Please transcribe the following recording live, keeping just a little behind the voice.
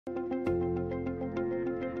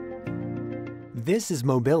This is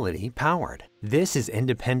mobility powered. This is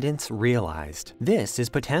independence realized. This is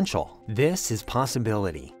potential. This is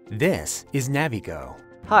possibility. This is NaviGO.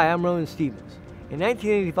 Hi, I'm Ronan Stevens. In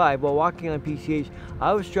 1985, while walking on PCH,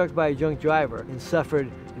 I was struck by a drunk driver and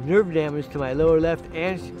suffered nerve damage to my lower left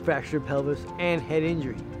and fractured pelvis and head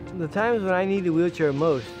injury. The times when I need a wheelchair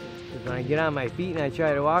most is when I get on my feet and I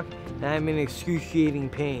try to walk and I'm in excruciating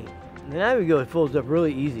pain. The NaviGO folds up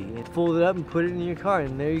really easy. You fold it up and put it in your car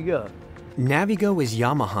and there you go. NaviGO is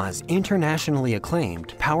Yamaha's internationally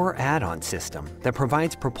acclaimed power add-on system that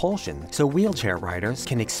provides propulsion so wheelchair riders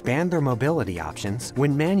can expand their mobility options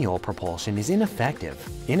when manual propulsion is ineffective,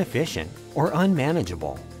 inefficient, or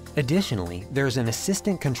unmanageable. Additionally, there's an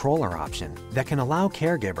assistant controller option that can allow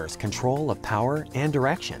caregivers control of power and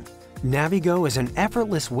direction. NaviGO is an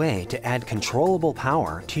effortless way to add controllable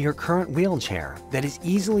power to your current wheelchair that is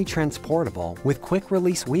easily transportable with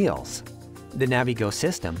quick-release wheels. The NaviGO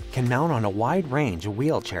system can mount on a wide range of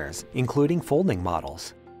wheelchairs, including folding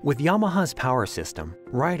models. With Yamaha's power system,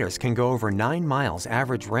 riders can go over 9 miles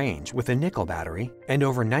average range with a nickel battery and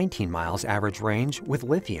over 19 miles average range with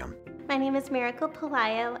lithium. My name is Miracle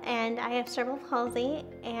Palayo and I have cerebral palsy,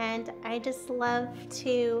 and I just love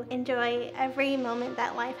to enjoy every moment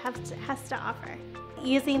that life has to offer.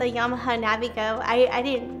 Using the Yamaha NaviGO, I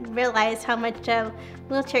didn't realize how much a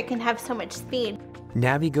wheelchair can have so much speed.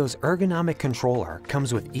 NaviGO's ergonomic controller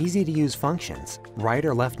comes with easy-to-use functions, right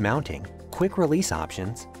or left mounting, quick-release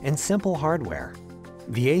options, and simple hardware.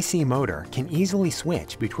 The AC motor can easily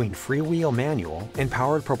switch between freewheel manual and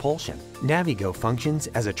powered propulsion. NaviGO functions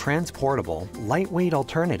as a transportable, lightweight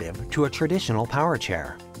alternative to a traditional power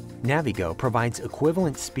chair. NaviGO provides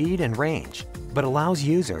equivalent speed and range, but allows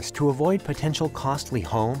users to avoid potential costly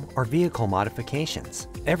home or vehicle modifications.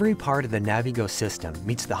 Every part of the NaviGO system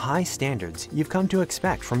meets the high standards you've come to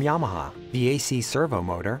expect from Yamaha. The AC servo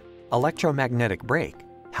motor, electromagnetic brake,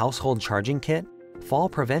 household charging kit, fall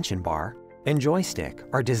prevention bar, and joystick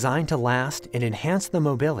are designed to last and enhance the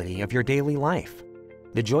mobility of your daily life.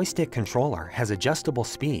 The joystick controller has adjustable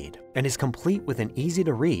speed and is complete with an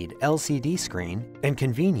easy-to-read LCD screen and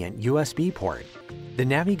convenient USB port. The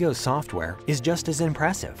NaviGO software is just as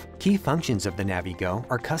impressive. Key functions of the NaviGO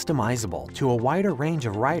are customizable to a wider range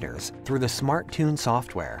of riders through the SmartTune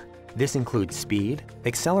software. This includes speed,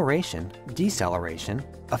 acceleration, deceleration,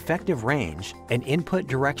 effective range, and input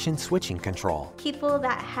direction switching control. People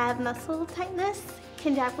that have muscle tightness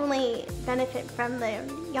can definitely benefit from the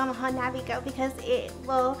Yamaha NaviGO because it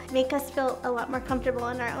will make us feel a lot more comfortable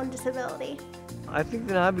in our own disability. I think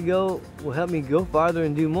the NaviGO will help me go farther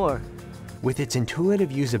and do more. With its intuitive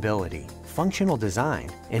usability, functional design,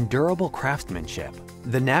 and durable craftsmanship,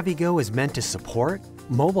 the NaviGO is meant to support,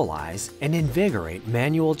 mobilize, and invigorate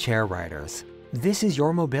manual chair riders. This is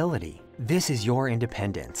your mobility. This is your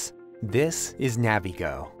independence. This is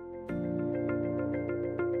NaviGO.